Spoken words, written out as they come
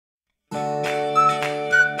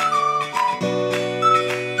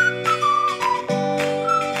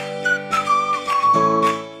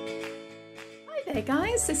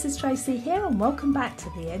this is Tracey here and welcome back to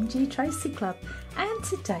the MGTracey Club, and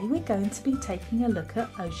today we're going to be taking a look at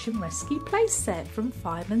Ocean Rescue Playset from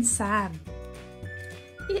Fireman Sam.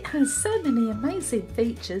 It has so many amazing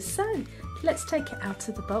features, so let's take it out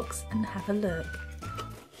of the box and have a look.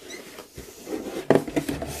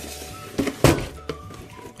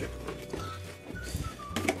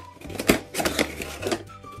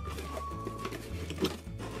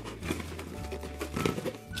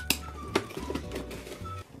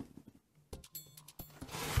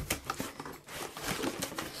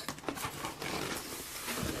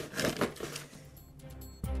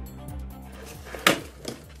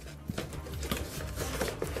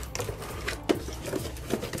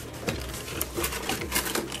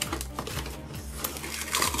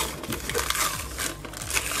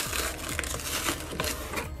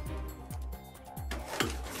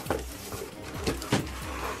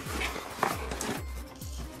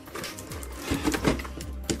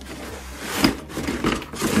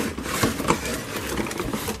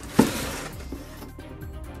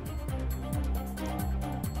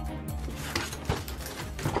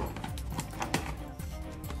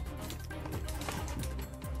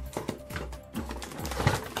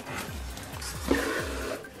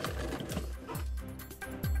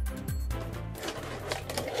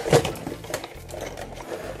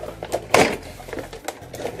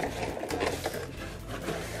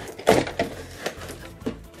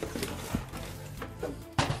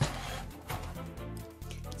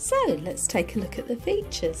 So let's take a look at the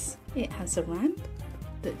features. It has a ramp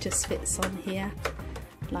that just fits on here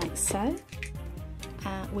like so.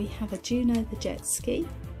 We have a Juno the jet ski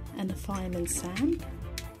and a Fireman Sam.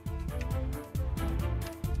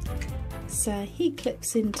 So he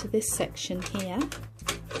clips into this section here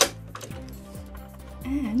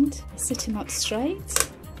and sit him up straight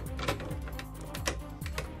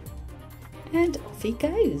and off he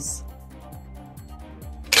goes.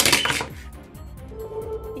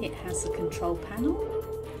 It has a control panel,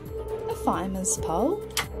 a fireman's pole,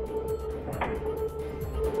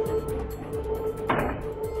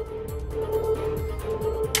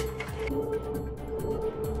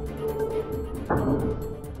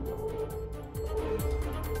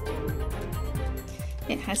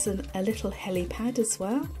 it has a little helipad as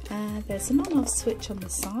well. There's an on-off switch on the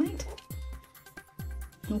side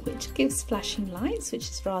which gives flashing lights, which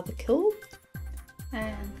is rather cool,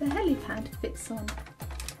 and the helipad fits on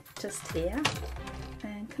just here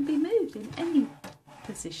and can be moved in any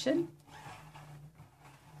position.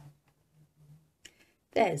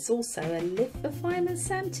 There's also a lift for Fireman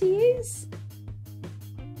Sam to use,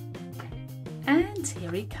 and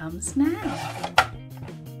here he comes now.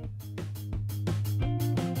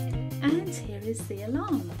 And here is the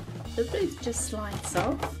alarm. The roof just slides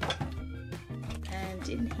off, and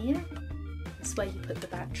in here is where you put the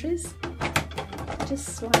batteries.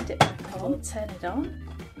 Just slide it back on, turn it on.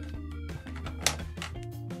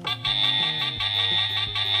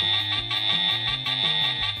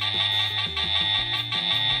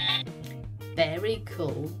 Very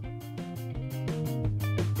cool.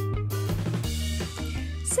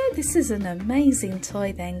 So this is an amazing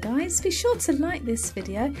toy then, guys. Be sure to like this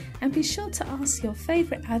video and be sure to ask your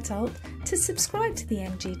favourite adult to subscribe to the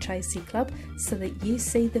MGTracey Club so that you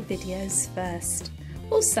see the videos first.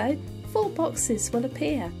 Also, 4 boxes will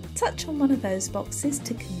appear. Touch on one of those boxes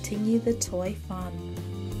to continue the toy fun.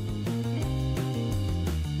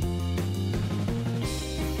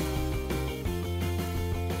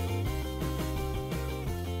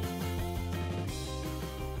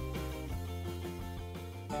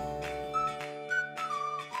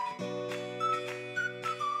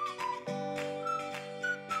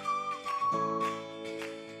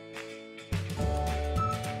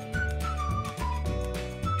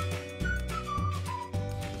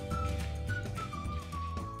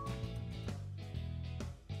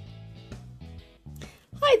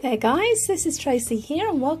 Hi there guys, this is Tracey here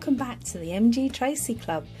and welcome back to the MGTracey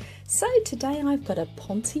Club. So today I've got a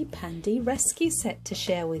Pontypandy rescue set to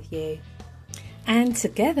share with you. And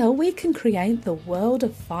together we can create the world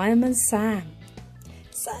of Fireman Sam.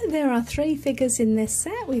 So there are 3 figures in this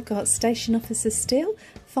set. We've got Station Officer Steele,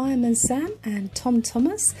 Fireman Sam and Tom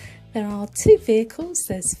Thomas. There are 2 vehicles,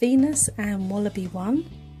 there's Venus and Wallaby 1.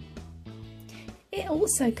 It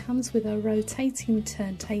also comes with a rotating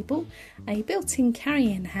turntable, a built-in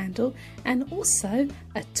carrying handle and also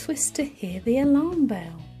a twist to hear the alarm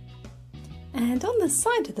bell. And on the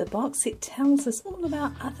side of the box it tells us all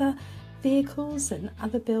about other vehicles and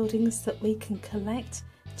other buildings that we can collect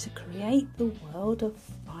to create the world of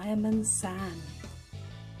Fireman Sam.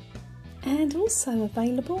 And also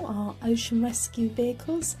available are ocean rescue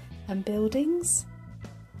vehicles and buildings,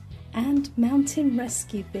 and mountain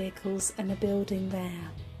rescue vehicles and a building there.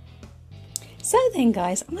 So then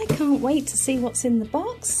guys, I can't wait to see what's in the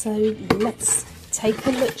box, so let's take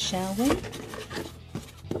a look, shall we?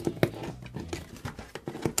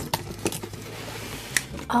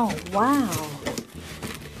 Oh wow!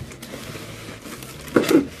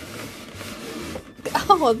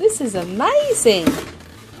 Oh, this is amazing!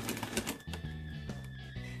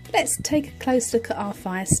 Let's take a close look at our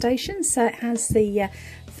fire station. So it has the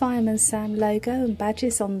Fireman Sam logo and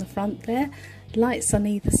badges on the front there, lights on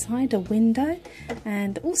either side, a window,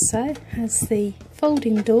 and also has the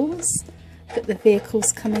folding doors that the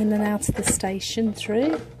vehicles come in and out of the station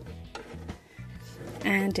through.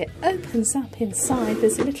 And it opens up inside.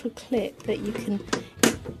 There's a little clip that you can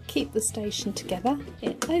keep the station together.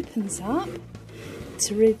 It opens up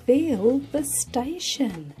to reveal the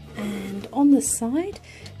station, and on the side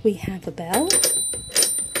we have a bell,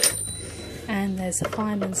 and there's a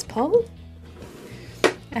fireman's pole,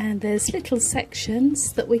 and there's little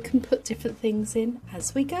sections that we can put different things in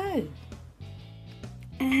as we go.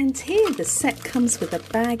 And here the set comes with a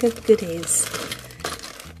bag of goodies.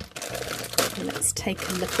 Let's take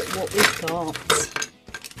a look at what we've got.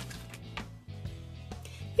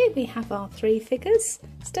 Here we have our three figures: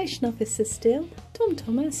 Station Officer Still, Tom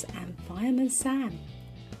Thomas and Fireman Sam.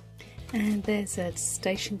 And there's a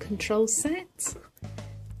station control set,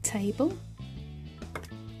 table,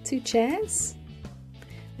 two chairs,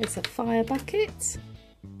 there's a fire bucket,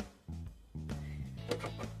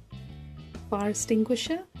 fire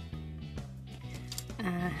extinguisher, a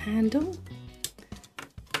handle,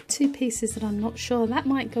 two pieces that I'm not sure, that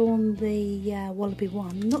might go on the Wallaby one.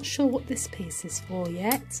 I'm not sure what this piece is for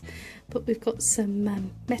yet, but we've got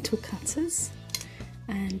some metal cutters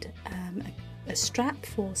and a strap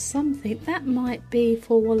for something. That might be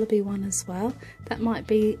for Wallaby one as well. That might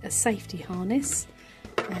be a safety harness.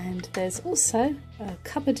 And there's also a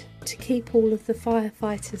cupboard to keep all of the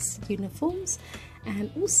firefighters' uniforms,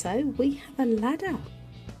 and also we have a ladder.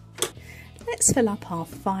 Let's fill up our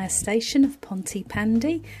fire station of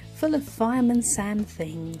Pontypandy full of Fireman Sam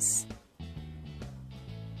things.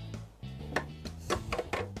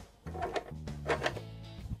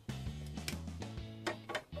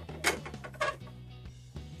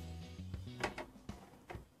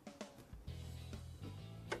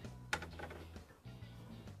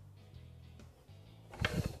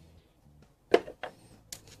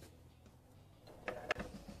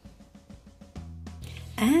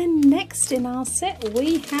 And next in our set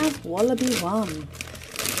we have Wallaby 1.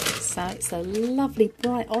 So it's a lovely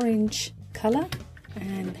bright orange colour,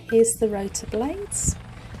 and here's the rotor blades,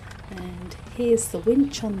 and here's the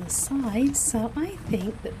winch on the side, so I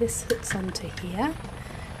think that this hooks onto here.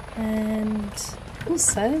 And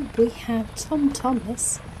also we have Tom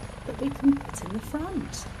Thomas that we can put in the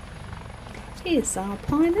front. Here's our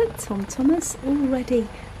pilot, Tom Thomas, all ready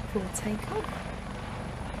for takeoff.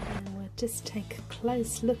 Just take a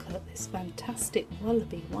close look at this fantastic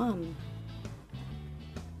Wallaby 1.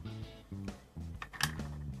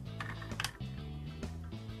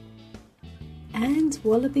 And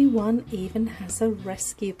Wallaby 1 even has a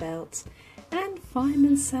rescue belt, and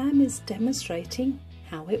Fireman Sam is demonstrating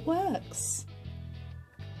how it works.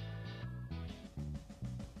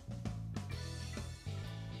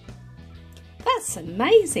 That's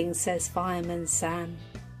amazing, says Fireman Sam.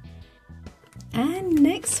 And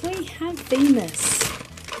next we have Venus.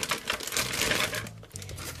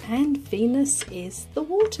 And Venus is the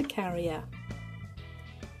water carrier.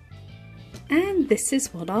 And this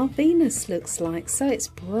is what our Venus looks like. So it's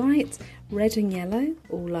bright red and yellow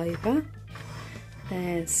all over.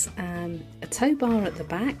 There's a tow bar at the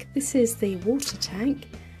back. This is the water tank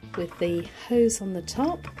with the hose on the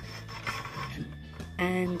top.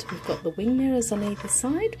 And we've got the wing mirrors on either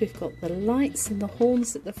side. We've got the lights and the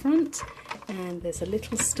horns at the front. And there's a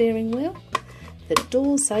little steering wheel. The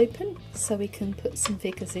doors open so we can put some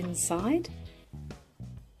figures inside.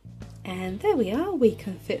 And there we are, we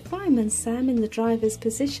can fit Fireman Sam in the driver's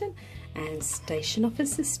position and Station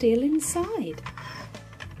Officer Steele inside.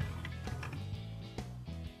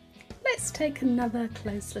 Let's take another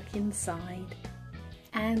close look inside.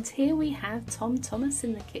 And here we have Tom Thomas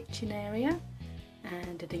in the kitchen area,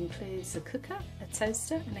 and it includes a cooker, a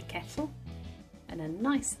toaster and a kettle, and a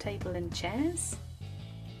nice table and chairs.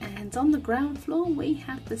 And on the ground floor we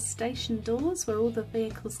have the station doors where all the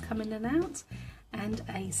vehicles come in and out, and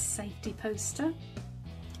a safety poster.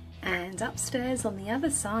 And upstairs on the other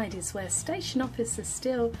side is where Station Officer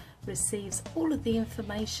Still receives all of the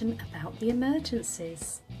information about the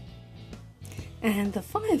emergencies. And the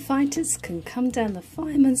firefighters can come down the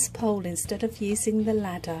fireman's pole instead of using the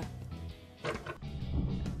ladder.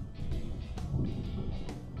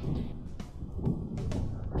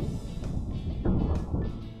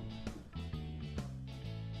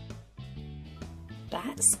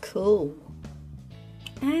 That's cool.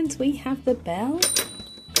 And we have the bell.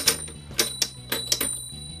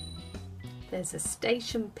 There's a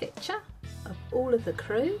station picture of all of the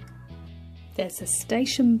crew. There's a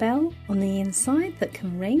station bell on the inside that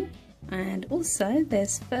can ring, and also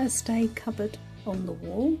there's first aid cupboard on the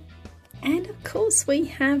wall. And of course we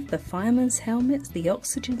have the fireman's helmets, the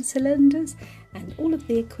oxygen cylinders, and all of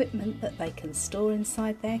the equipment that they can store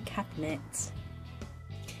inside their cabinets.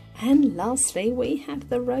 And lastly we have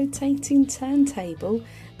the rotating turntable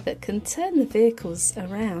that can turn the vehicles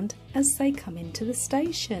around as they come into the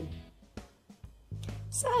station.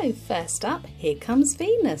 So first up, here comes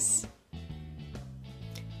Venus.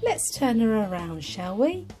 Let's turn her around, shall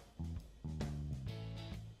we?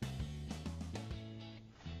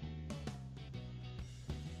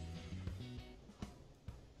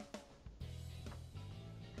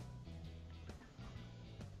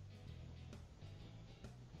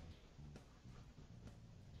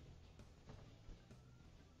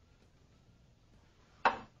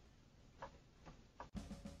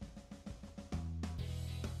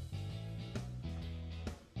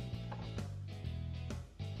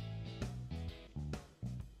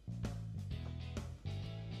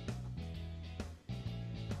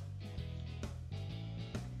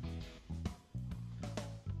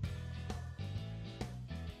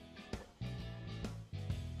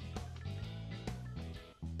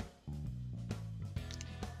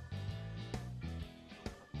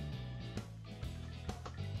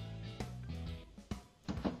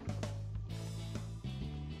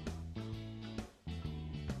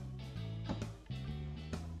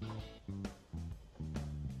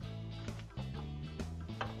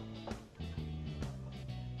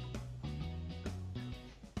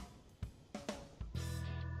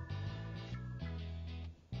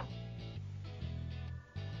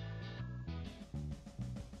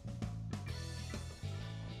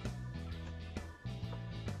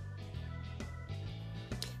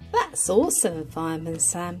 That's awesome, Fireman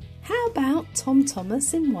Sam. How about Tom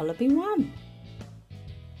Thomas in Wallaby 1?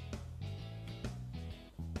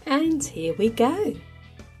 And here we go.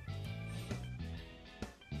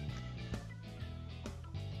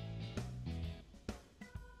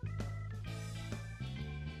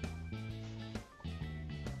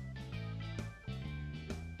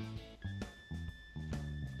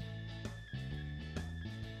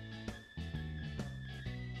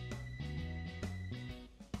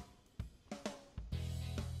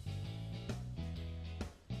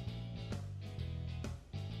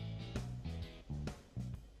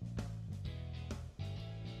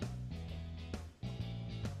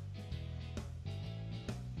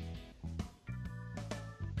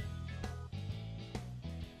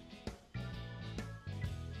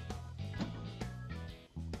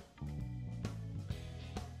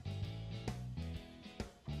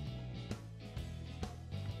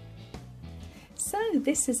 So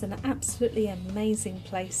this is an absolutely amazing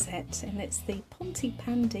play set, and it's the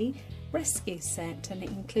Pontypandy rescue set, and it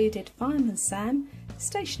included Fireman Sam,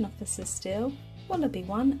 Station Officer Still, Wallaby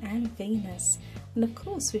 1 and Venus. And of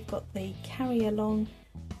course we've got the carry along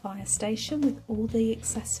fire station with all the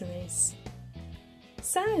accessories.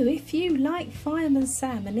 So if you like Fireman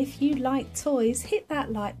Sam and if you like toys, hit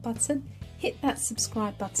that like button, hit that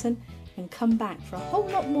subscribe button and come back for a whole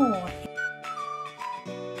lot more.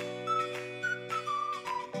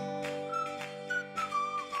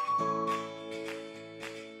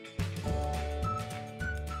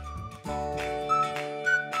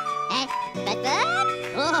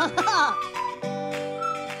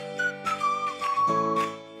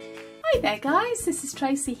 Hi there guys, this is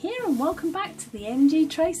Tracey here and welcome back to the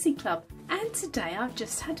MGTracey Club, and today I've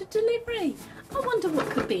just had a delivery. I wonder what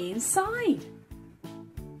could be inside.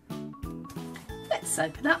 Let's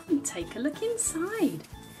open up and take a look inside.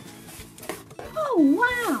 Oh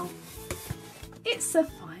wow! It's a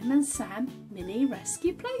Fireman Sam mini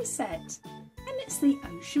rescue playset, and it's the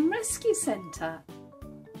Ocean Rescue Centre.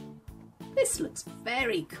 This looks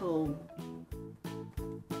very cool.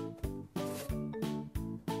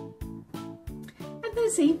 And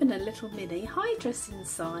there's even a little mini hydress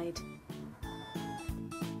inside.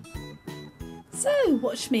 So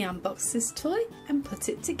watch me unbox this toy and put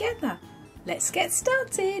it together. Let's get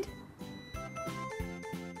started.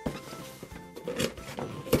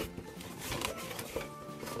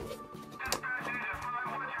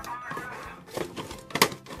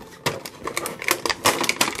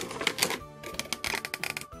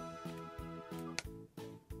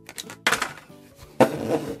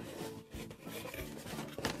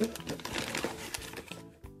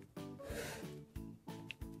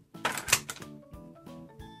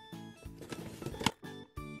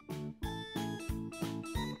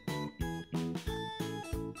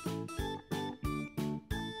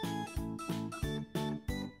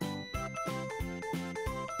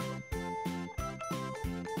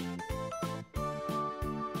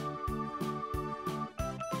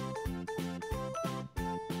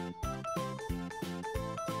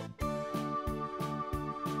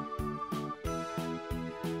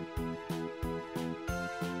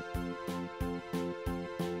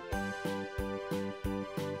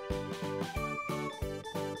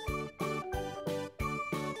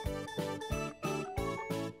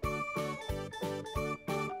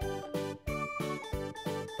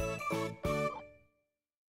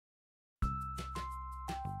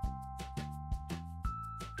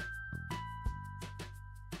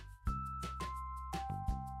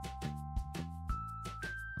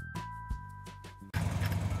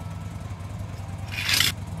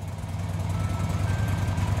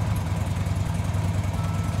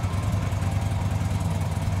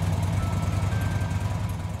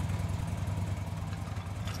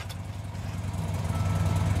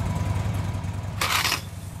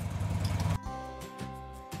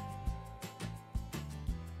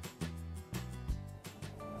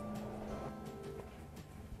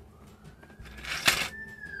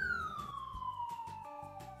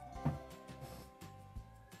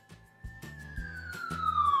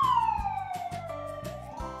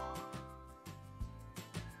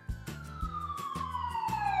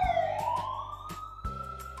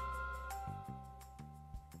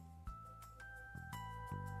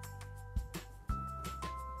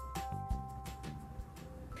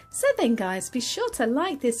 So then guys, be sure to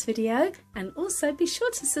like this video and also be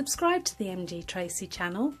sure to subscribe to the MGTracey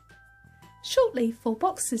channel. Shortly 4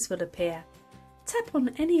 boxes will appear. Tap on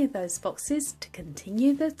any of those boxes to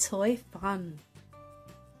continue the toy fun.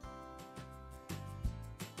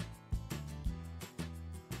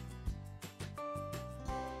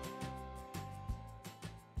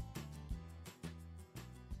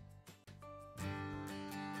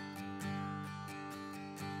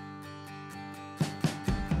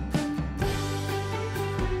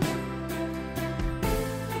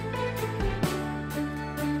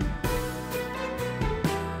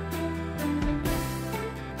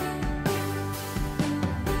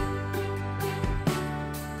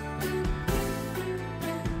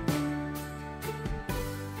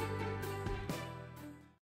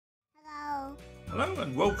 Hello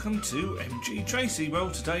and welcome to MGTracey.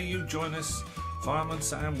 Well, today you join us, Fireman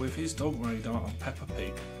Sam with his dog radar and Peppa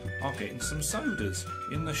Pig are getting some sodas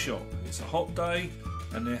in the shop. It's a hot day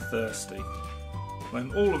and they're thirsty.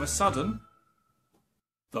 When all of a sudden,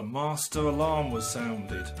 the master alarm was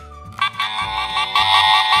sounded.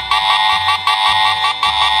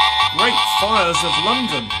 Great fires of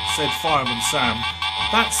London, said Fireman Sam.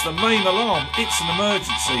 That's the main alarm. It's an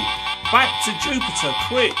emergency. Back to Jupiter,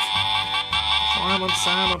 quick! Fireman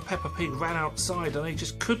Sam and Peppa Pig ran outside and they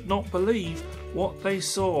just could not believe what they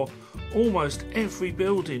saw. Almost every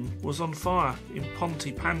building was on fire in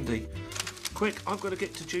Pontypandy. Quick, I've got to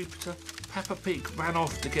get to Jupiter. Peppa Pig ran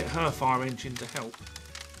off to get her fire engine to help.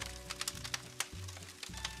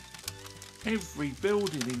 Every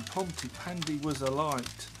building in Pontypandy was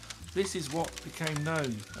alight. This is what became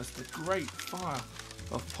known as the Great Fire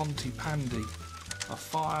of Pontypandy, a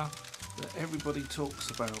fire that everybody talks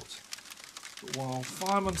about. But while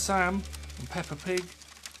Fireman Sam and Peppa Pig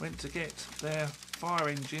went to get their fire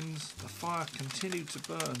engines, the fire continued to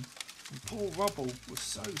burn and poor Rubble was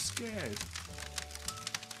so scared.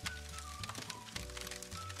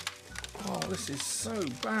 Oh, this is so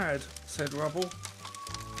bad, said Rubble.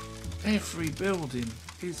 Every building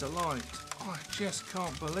is alight. I just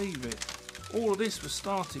can't believe it. All of this was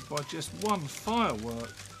started by just one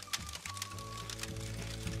firework.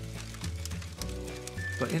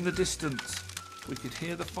 But in the distance, we could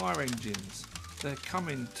hear the fire engines. They're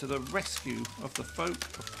coming to the rescue of the folk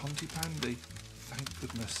of Pontypandy. Thank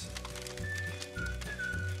goodness.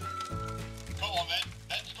 Come on then,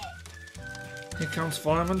 let's go. Here comes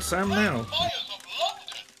Fireman Sam now. Fires of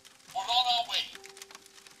London. We're on our way.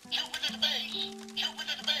 Jupiter to base.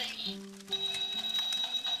 Jupiter to base.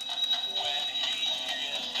 When he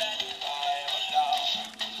hears that fire alarm,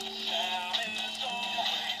 Sam is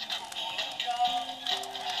always cool and calm.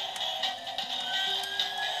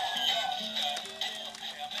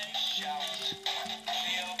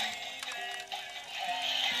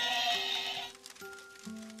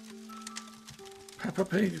 Peppa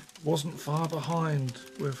Pig wasn't far behind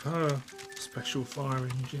with her special fire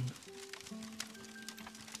engine.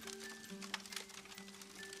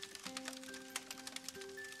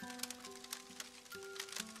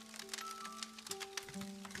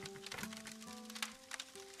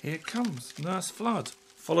 Here comes Nurse Flood,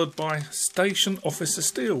 followed by Station Officer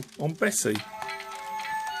Steele on Bessie.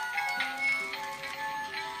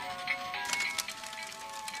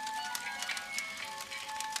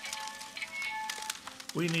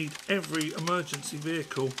 We need every emergency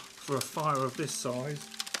vehicle for a fire of this size.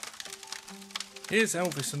 Here's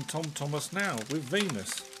Elvis and Tom Thomas now with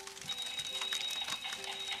Venus.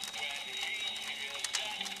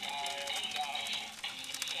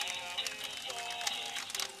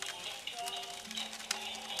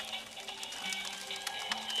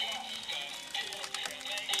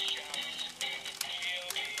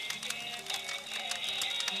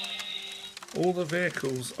 All the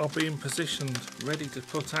vehicles are being positioned, ready to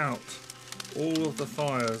put out all of the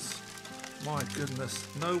fires. My goodness,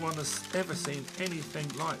 no one has ever seen anything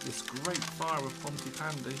like this great fire of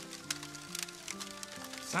Pontypandy.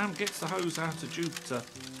 Sam gets the hose out of Jupiter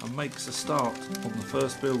and makes a start on the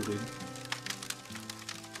first building.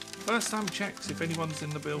 First Sam checks if anyone's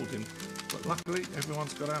in the building, but luckily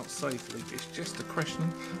everyone's got out safely. It's just a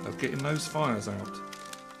question of getting those fires out.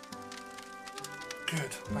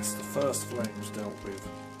 Good, that's the first flames dealt with.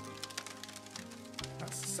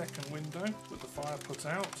 That's the second window with the fire put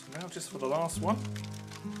out. Now just for the last one.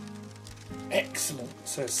 Excellent,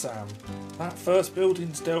 says Sam. That first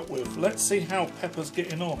building's dealt with. Let's see how Peppa's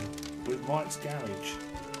getting on with Mike's garage.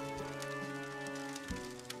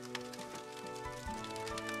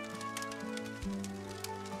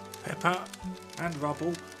 Peppa and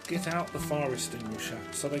Rubble get out the fire extinguisher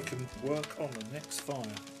so they can work on the next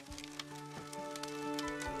fire.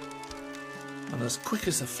 and as quick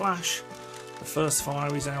as a flash, the first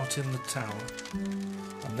fire is out in the tower.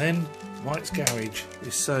 And then Mike's garage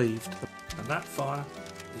is saved, and that fire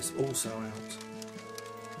is also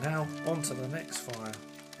out. Now on to the next fire.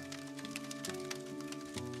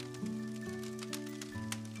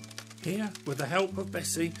 Here, with the help of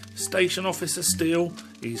Bessie, Station Officer Steele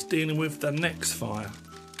is dealing with the next fire.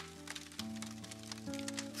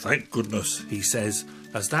 Thank goodness, he says,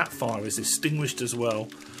 as that fire is extinguished as well.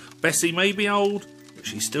 Bessie may be old, but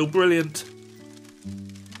she's still brilliant.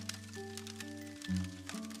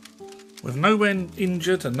 With no one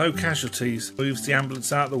injured and no casualties, moves the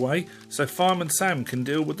ambulance out of the way so Fireman Sam can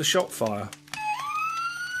deal with the shot fire.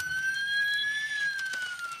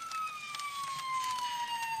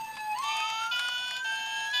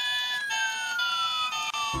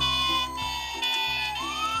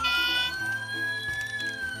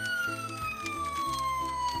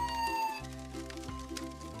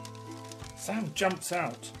 Sam jumps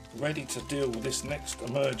out, ready to deal with this next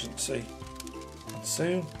emergency. And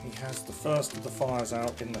soon he has the first of the fires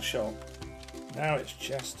out in the shop. Now it's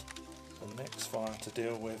just the next fire to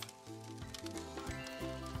deal with.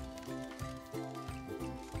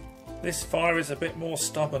 This fire is a bit more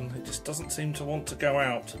stubborn, it just doesn't seem to want to go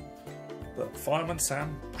out. But Fireman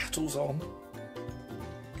Sam battles on.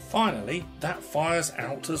 Finally, that fire's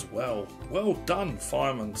out as well. Well done,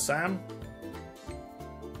 Fireman Sam.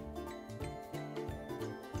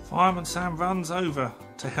 Fireman Sam runs over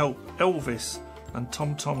to help Elvis and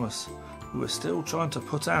Tom Thomas, who are still trying to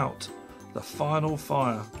put out the final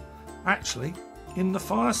fire, actually in the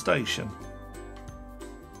fire station.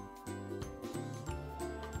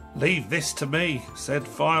 Leave this to me, said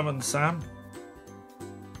Fireman Sam.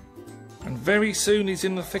 And very soon he's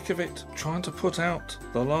in the thick of it, trying to put out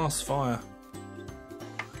the last fire.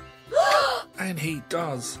 And he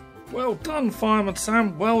does. Well done, Fireman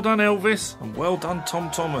Sam, well done, Elvis, and well done, Tom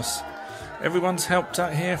Thomas. Everyone's helped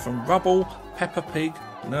out here, from Rubble, Peppa Pig,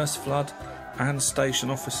 Nurse Flood and Station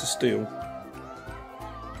Officer Steele.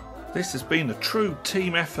 This has been a true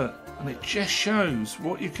team effort, and it just shows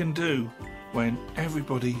what you can do when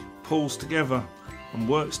everybody pulls together and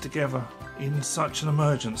works together in such an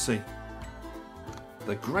emergency.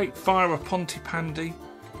 The Great Fire of Pontypandy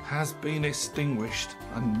has been extinguished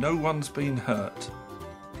and no one's been hurt.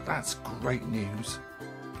 That's great news.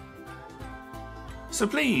 So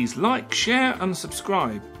please like, share and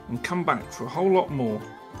subscribe, and come back for a whole lot more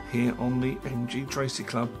here on the MGTracey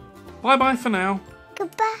Club. Bye bye for now.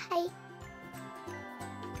 Goodbye.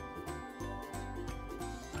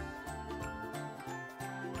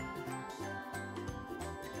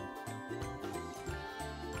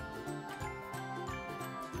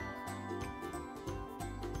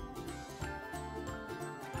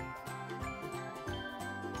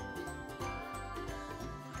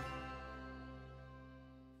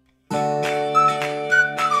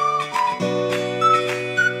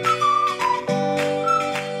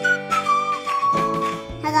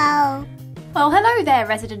 Hello. Well, hello there,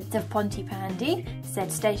 residents of Pontypandy,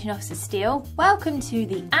 said Station Officer Steele. Welcome to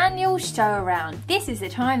the annual show around. This is the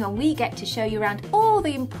time when we get to show you around all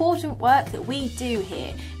the important work that we do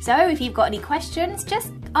here. So if you've got any questions,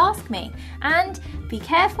 just ask me. And be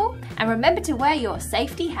careful and remember to wear your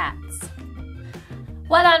safety hats.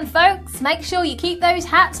 Well done, folks. Make sure you keep those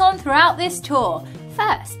hats on throughout this tour.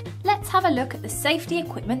 First, let's have a look at the safety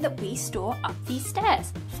equipment that we store up these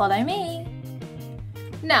stairs. Follow me.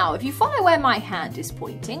 Now, if you follow where my hand is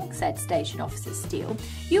pointing, said Station Officer Steele,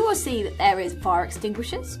 you will see that there is fire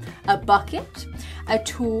extinguishers, a bucket, a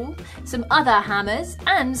tool, some other hammers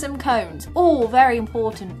and some cones, all very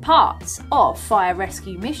important parts of fire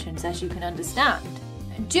rescue missions, as you can understand.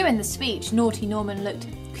 During the speech, Naughty Norman looked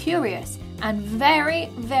curious and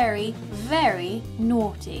very, very, very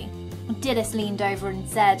naughty. Dillis leaned over and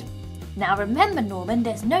said, "Now remember, Norman,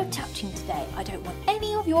 there's no touching today. I don't want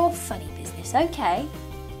any of your funny business, okay?"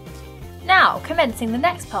 Now, commencing the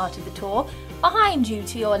next part of the tour, behind you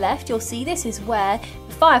to your left, you'll see this is where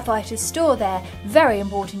the firefighters store their very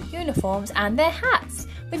important uniforms and their hats.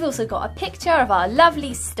 We've also got a picture of our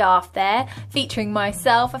lovely staff there, featuring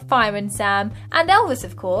myself, Fireman Sam, and Elvis,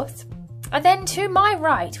 of course. And then to my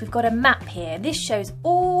right, we've got a map here. This shows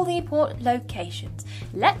all the important locations.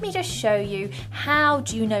 Let me just show you how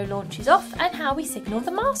Juno launches off and how we signal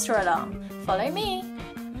the master alarm. Follow me.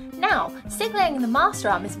 Now, signalling the master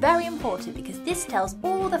alarm is very important because this tells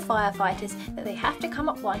all the firefighters that they have to come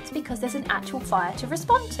at once because there's an actual fire to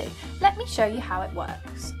respond to. Let me show you how it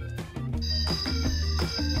works.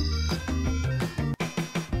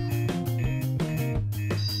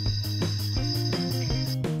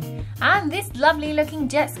 And this lovely looking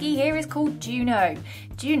jet ski here is called Juno.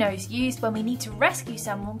 Juno's used when we need to rescue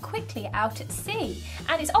someone quickly out at sea,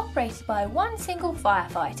 and it's operated by one single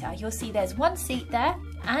firefighter. You'll see there's one seat there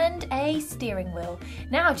and a steering wheel.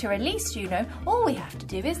 Now to release Juno, all we have to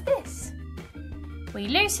do is this. We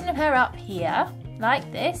loosen her up here,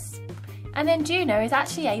 like this, and then Juno is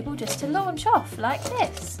actually able just to launch off like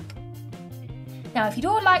this. Now if you'd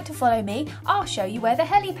all like to follow me, I'll show you where the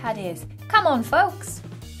helipad is. Come on folks!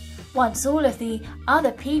 Once all of the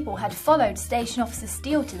other people had followed Station Officer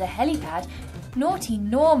Steele to the helipad, naughty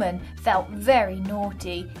Norman felt very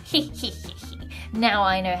naughty. Now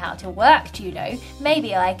I know how to work Juno,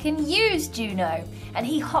 maybe I can use Juno. And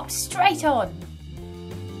he hopped straight on.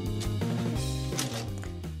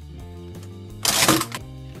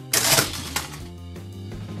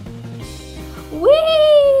 Whee!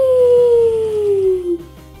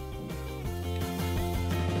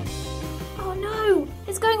 Oh no,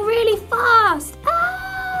 it's going really fast.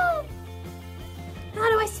 Ah! How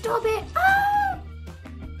do I stop it? Ah!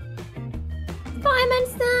 Fireman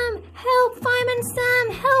Sam, help! Fireman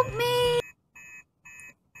Sam, help me!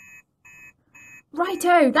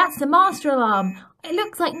 Righto, that's the master alarm. It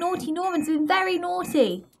looks like naughty Norman's been very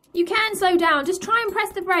naughty. You can slow down, just try and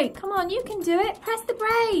press the brake. Come on, you can do it. Press the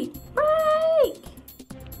brake. Brake!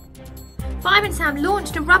 Fireman Sam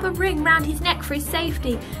launched a rubber ring round his neck for his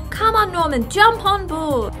safety. Come on, Norman, jump on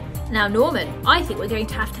board. Now, Norman, I think we're going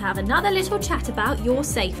to have another little chat about your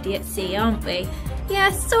safety at sea, aren't we?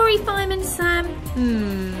 Yeah, sorry, Fireman Sam.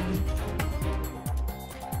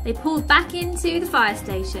 They pulled back into the fire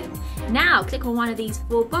station. Now, click on one of these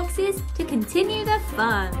 4 boxes to continue the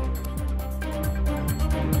fun.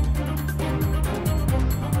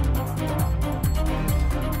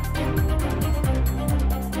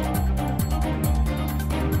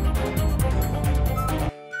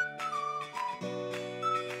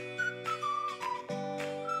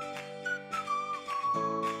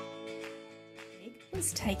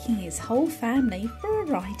 Was taking his whole family for a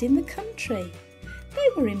ride in the country. They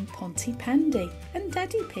were in Pontypandy and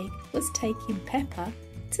Daddy Pig was taking Peppa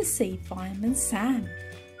to see Fireman Sam.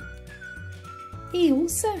 He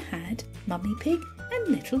also had Mummy Pig and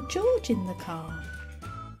Little George in the car.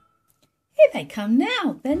 Here they come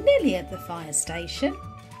now, they're nearly at the fire station.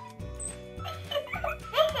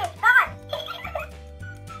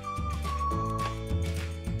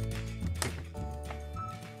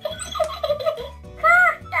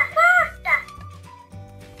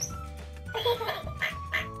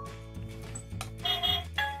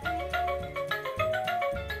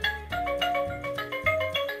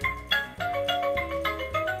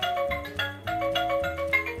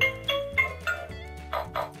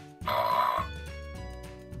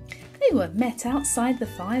 They were met outside the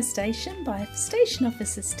fire station by Station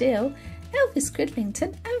Officer Steele, Elvis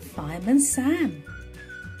Cridlington and Fireman Sam.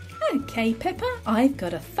 "OK, Peppa, I've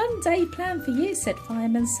got a fun day planned for you," said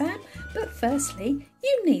Fireman Sam, "but firstly,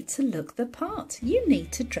 you need to look the part. You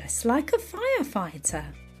need to dress like a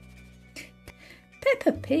firefighter."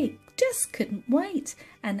 Peppa Pig just couldn't wait,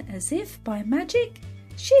 and as if by magic,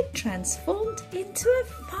 she'd transformed into a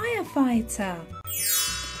firefighter.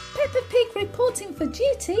 "Peppa Pig reporting for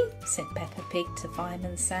duty," said Peppa Pig to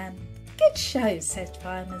Fireman Sam. "Good show," said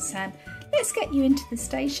Fireman Sam. "Let's get you into the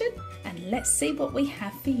station and let's see what we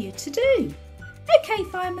have for you to do." "OK,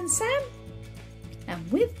 Fireman Sam."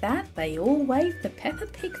 And with that, they all waved the Peppa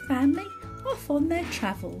Pig family off on their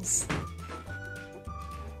travels.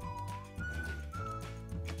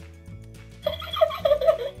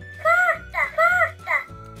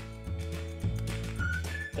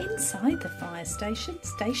 Inside the fire station,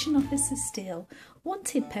 Station Officer Steele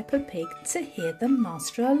wanted Peppa Pig to hear the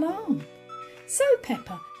master alarm. "So,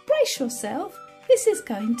 Peppa, brace yourself. This is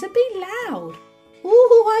going to be loud."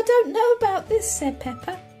 "Ooh, I don't know about this," said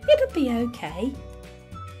Peppa. "It'll be okay."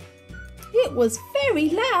 It was very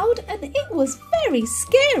loud and it was very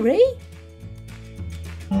scary.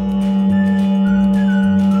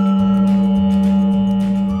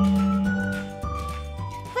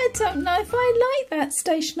 "I don't know if I like that,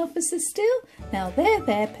 Station Officer Steele." "Now there,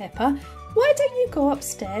 Peppa. Why don't you go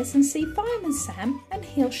upstairs and see Fireman Sam and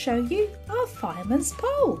he'll show you our fireman's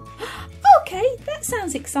pole." "OK, that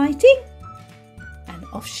sounds exciting." And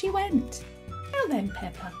off she went. "Now then,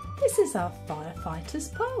 Peppa, this is our firefighter's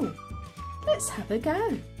pole. Let's have a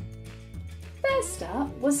go." First up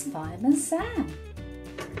was Fireman Sam.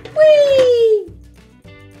 Whee!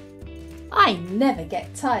 "I never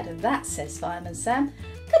get tired of that," says Fireman Sam.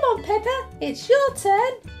 "Come on, Peppa, it's your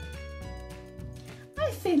turn."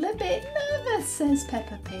 "I feel a bit nervous," says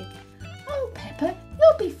Peppa Pig. "Oh, Peppa,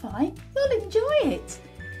 you'll be fine. You'll enjoy it."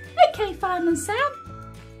 "OK, Fireman Sam."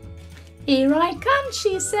 "Here I come,"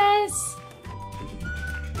 she says.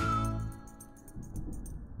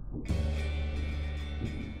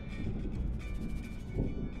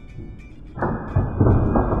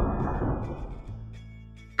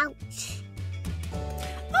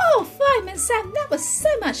 was so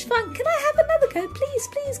much fun. Can I have another go? Please,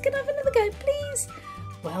 please, can I have another go, please?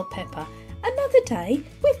 Well, Peppa, another day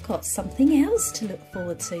we've got something else to look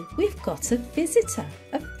forward to. We've got a visitor,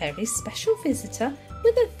 a very special visitor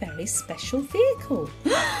with a very special vehicle.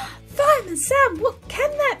 Fireman Sam, what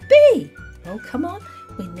can that be? Well, come on,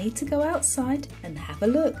 we need to go outside and have a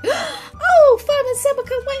look. Oh, Fireman Sam, I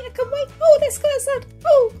can't wait. Oh, let's go outside.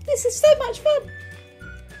 Oh, this is so much fun.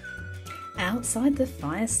 Outside the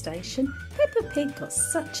fire station, Peppa Pig got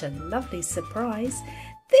such a lovely surprise.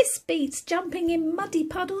 This beats jumping in muddy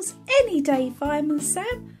puddles any day, Fireman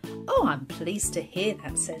Sam. Oh, I'm pleased to hear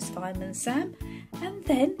that, says Fireman Sam. And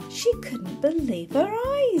then she couldn't believe her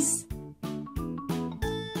eyes.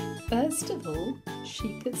 First of all,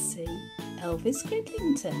 she could see Elvis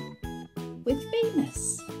Cridlington with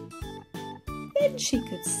Venus. Then she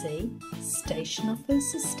could see Station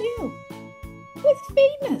Officer Steele with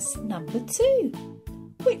Venus number 2,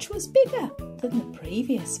 which was bigger than the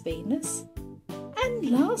previous Venus. And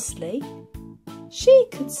lastly, she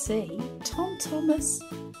could see Tom Thomas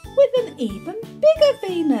with an even bigger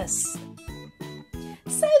Venus.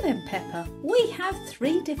 So then, Peppa, we have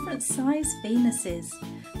 3 different size Venuses,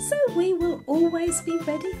 so we will always be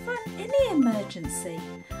ready for any emergency.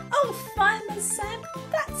 Oh, Fireman Sam,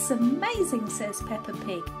 that's amazing, says Peppa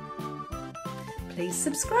Pig. Please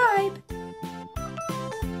subscribe.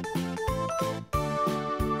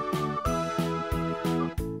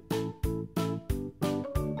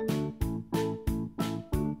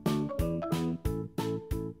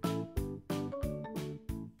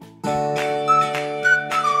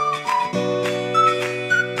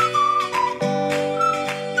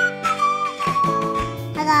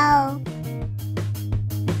 Hello.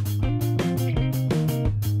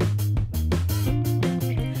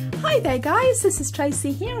 Hi there guys, this is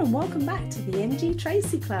Tracey here and welcome back to the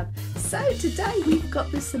MGTracey Club. So today we've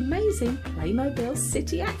got this amazing Playmobil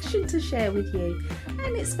City Action to share with you,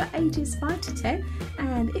 and it's for ages 5 to 10,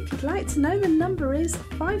 and if you'd like to know, the number is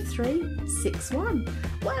 5361.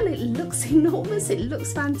 Well, it looks enormous, it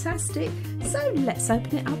looks fantastic, so let's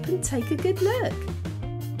open it up and take a good look.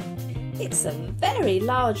 It's a very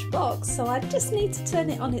large box, so I just need to turn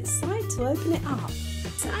it on its side to open it up.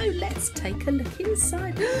 So let's take a look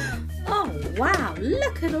inside. Oh wow,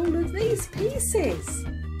 look at all of these pieces.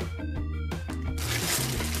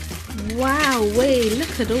 Wowee,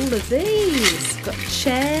 look at all of these. We've got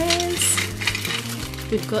chairs,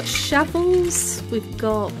 we've got shovels, we've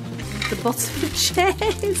got the bottom of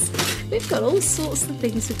chairs, we've got all sorts of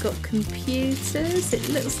things. We've got computers, it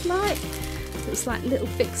looks like little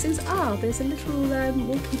fixes. Ah, there's a little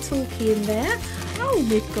walkie-talkie in there. Oh,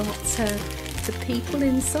 we've got the people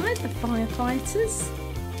inside, the firefighters.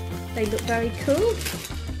 They look very cool.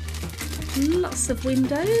 Lots of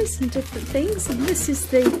windows and different things, and this is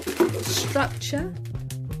the structure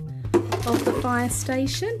of the fire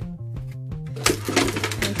station.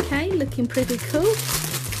 Okay, looking pretty cool.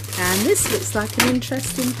 And this looks like an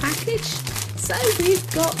interesting package. So we've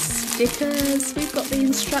got stickers, we've got the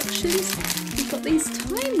instructions, we've got these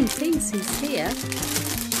tiny pieces here,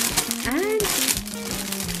 and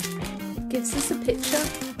it gives us a picture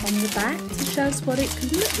on the back to show us what it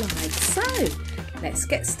could look like. So let's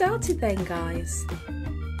get started then, guys.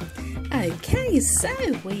 Okay, so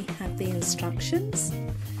we have the instructions,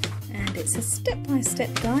 and it's a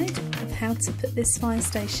step-by-step guide of how to put this fire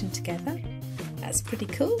station together. That's pretty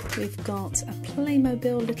cool. We've got a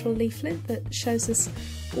Playmobil little leaflet that shows us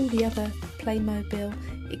all the other Playmobil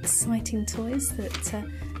exciting toys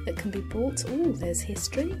that can be bought. Oh, there's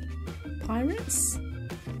history, pirates,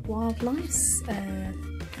 wildlife,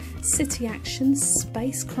 city action,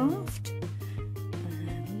 spacecraft.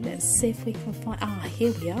 Let's see if we can find. Ah,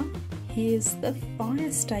 here we are. Here's the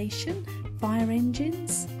fire station, fire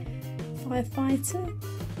engines, firefighter.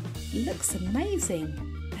 Looks amazing.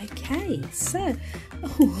 Okay, so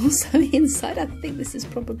also inside, I think this is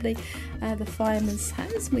probably the fireman's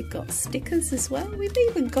hands. We've got stickers as well. We've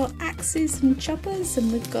even got axes and choppers,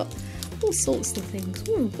 and we've got all sorts of things.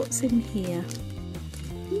 Ooh, what's in here?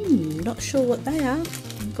 Not sure what they are.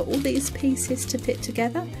 We've got all these pieces to fit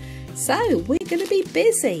together. So we're going to be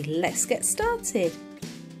busy. Let's get started.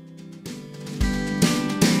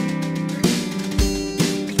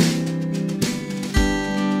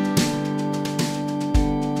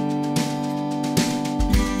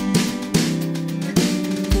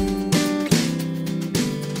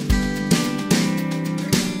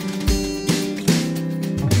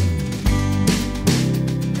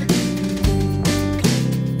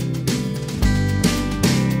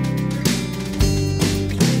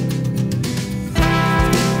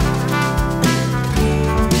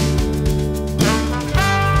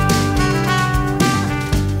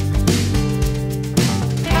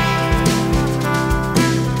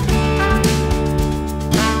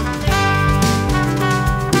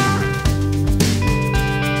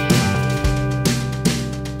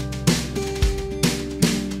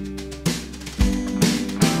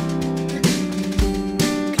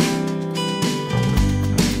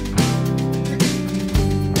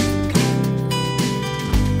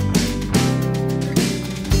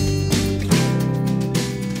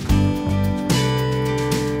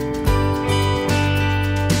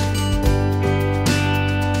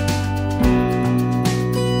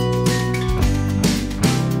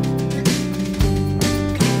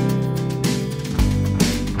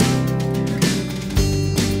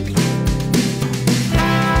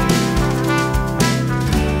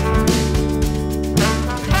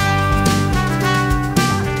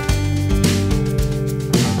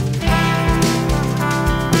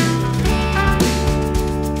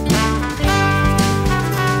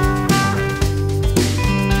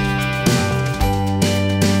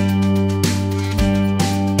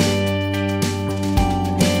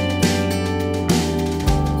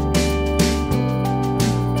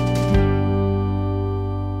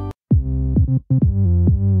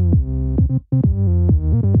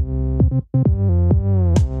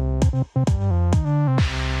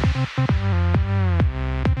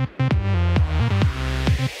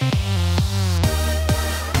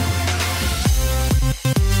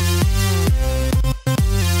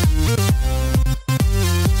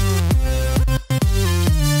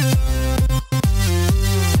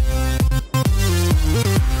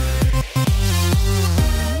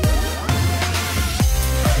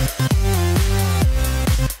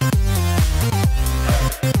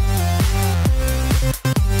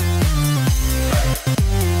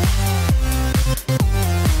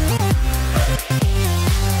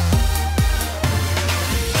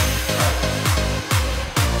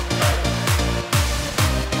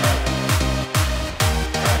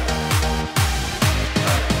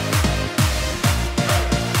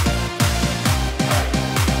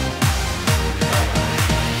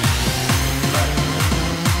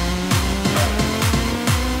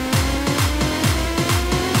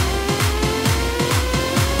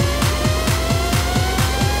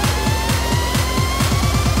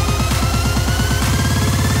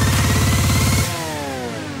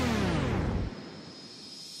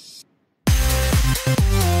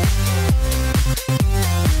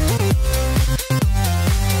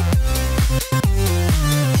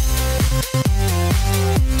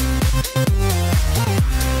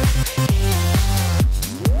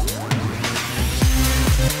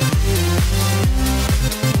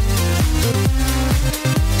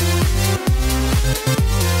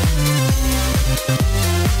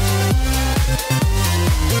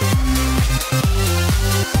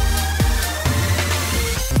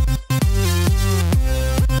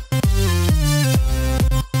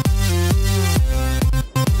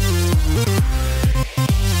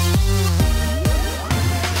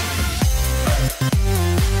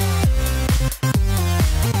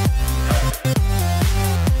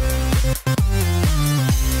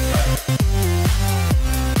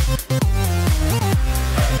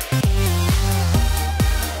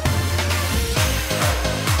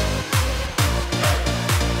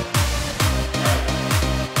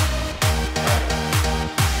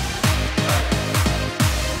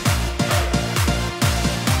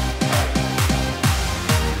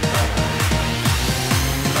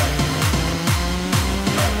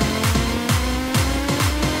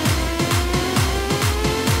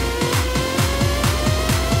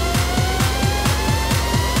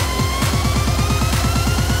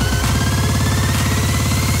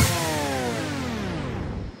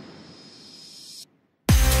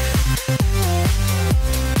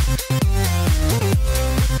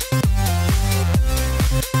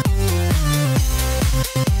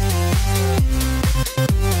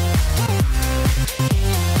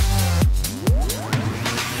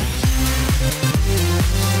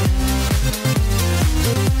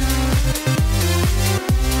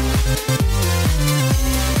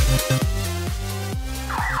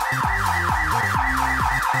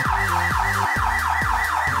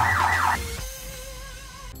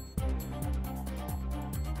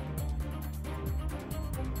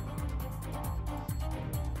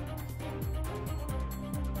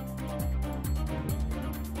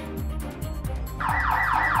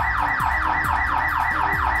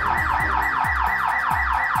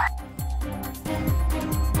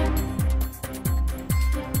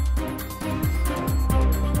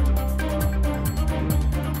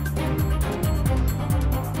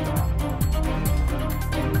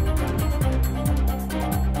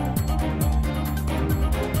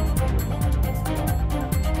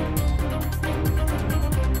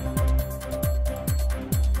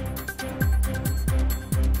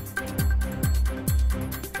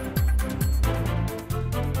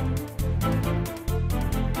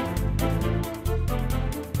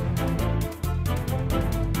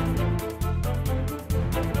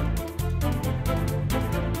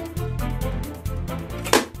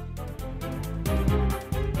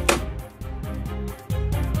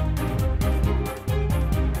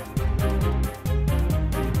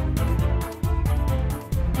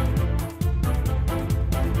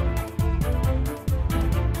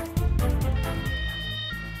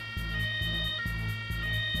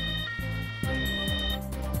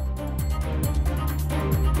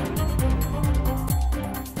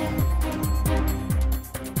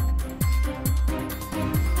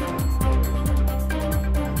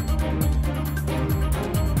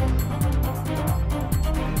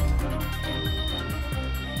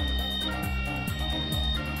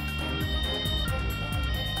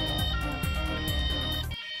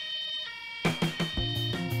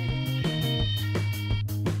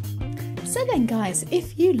 So then guys,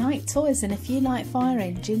 if you like toys and if you like fire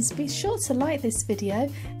engines, be sure to like this video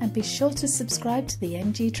and be sure to subscribe to the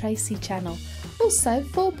MGTracey channel. Also,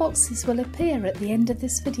 4 boxes will appear at the end of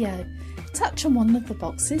this video. Touch on one of the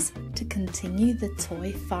boxes to continue the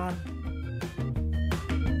toy fun.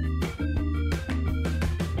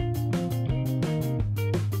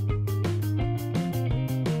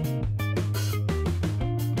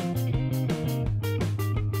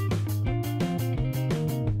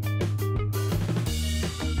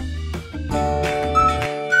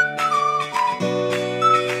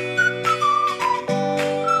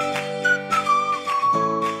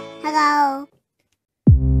 Hello.